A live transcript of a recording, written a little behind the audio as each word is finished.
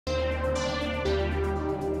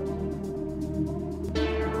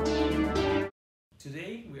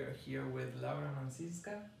Today we are here with Laura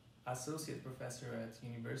Manciska, Associate Professor at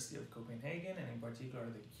University of Copenhagen and in particular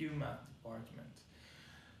the QMath department.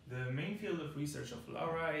 The main field of research of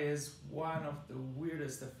Laura is one of the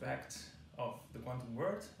weirdest effects of the quantum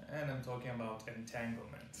world, and I'm talking about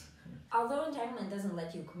entanglement. Although entanglement doesn't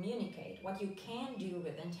let you communicate, what you can do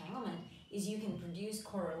with entanglement is you can produce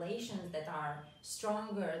correlations that are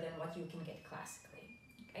stronger than what you can get classically.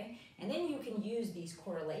 Okay? And then you can use these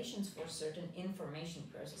correlations for certain information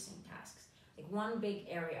processing tasks. Like one big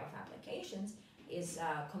area of applications is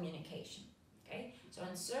communication. Okay? So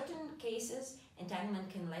in certain cases, entanglement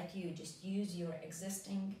can let you just use your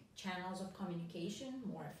existing channels of communication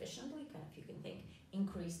more efficiently. Kind of, you can think,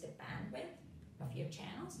 increase the bandwidth of your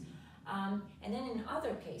channels. And then in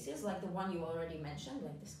other cases, like the one you already mentioned,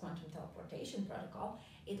 like this quantum teleportation protocol,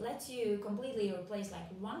 it lets you completely replace like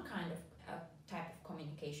one kind of type of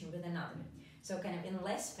communication with another. So kind of in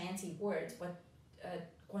less fancy words, what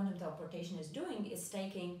quantum teleportation is doing is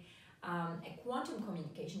taking a quantum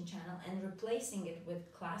communication channel and replacing it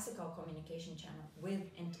with classical communication channel with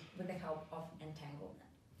the help of entanglement.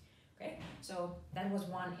 Okay, so that was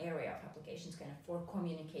one area of applications kind of for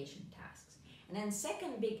communication tasks. And then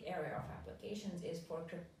second big area of applications is for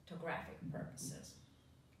cryptographic purposes.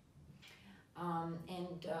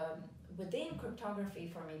 Within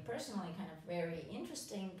cryptography, for me personally, kind of very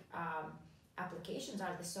interesting applications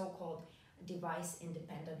are the so-called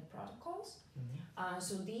device-independent protocols.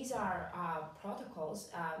 So these are protocols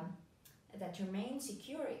that remain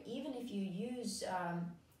secure even if you use,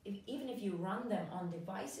 even if you run them on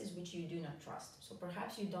devices which you do not trust. So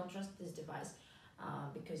perhaps you don't trust this device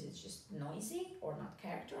because it's just noisy or not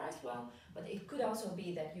characterized well, but it could also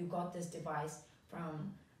be that you got this device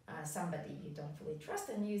from somebody you don't fully trust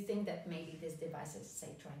and you think that maybe this device is, say,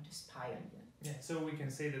 trying to spy on you. Yeah, so we can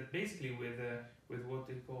say that basically with what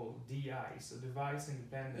they call DI, so device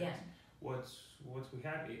independent, what we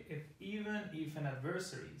have, even if an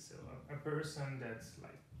adversary, so a person that's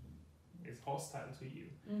like is hostile to you,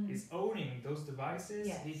 is owning those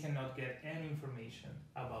devices, he cannot get any information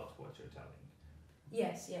about what you're telling.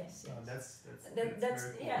 Yes. That's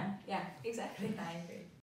very cool. Yeah, exactly. I agree.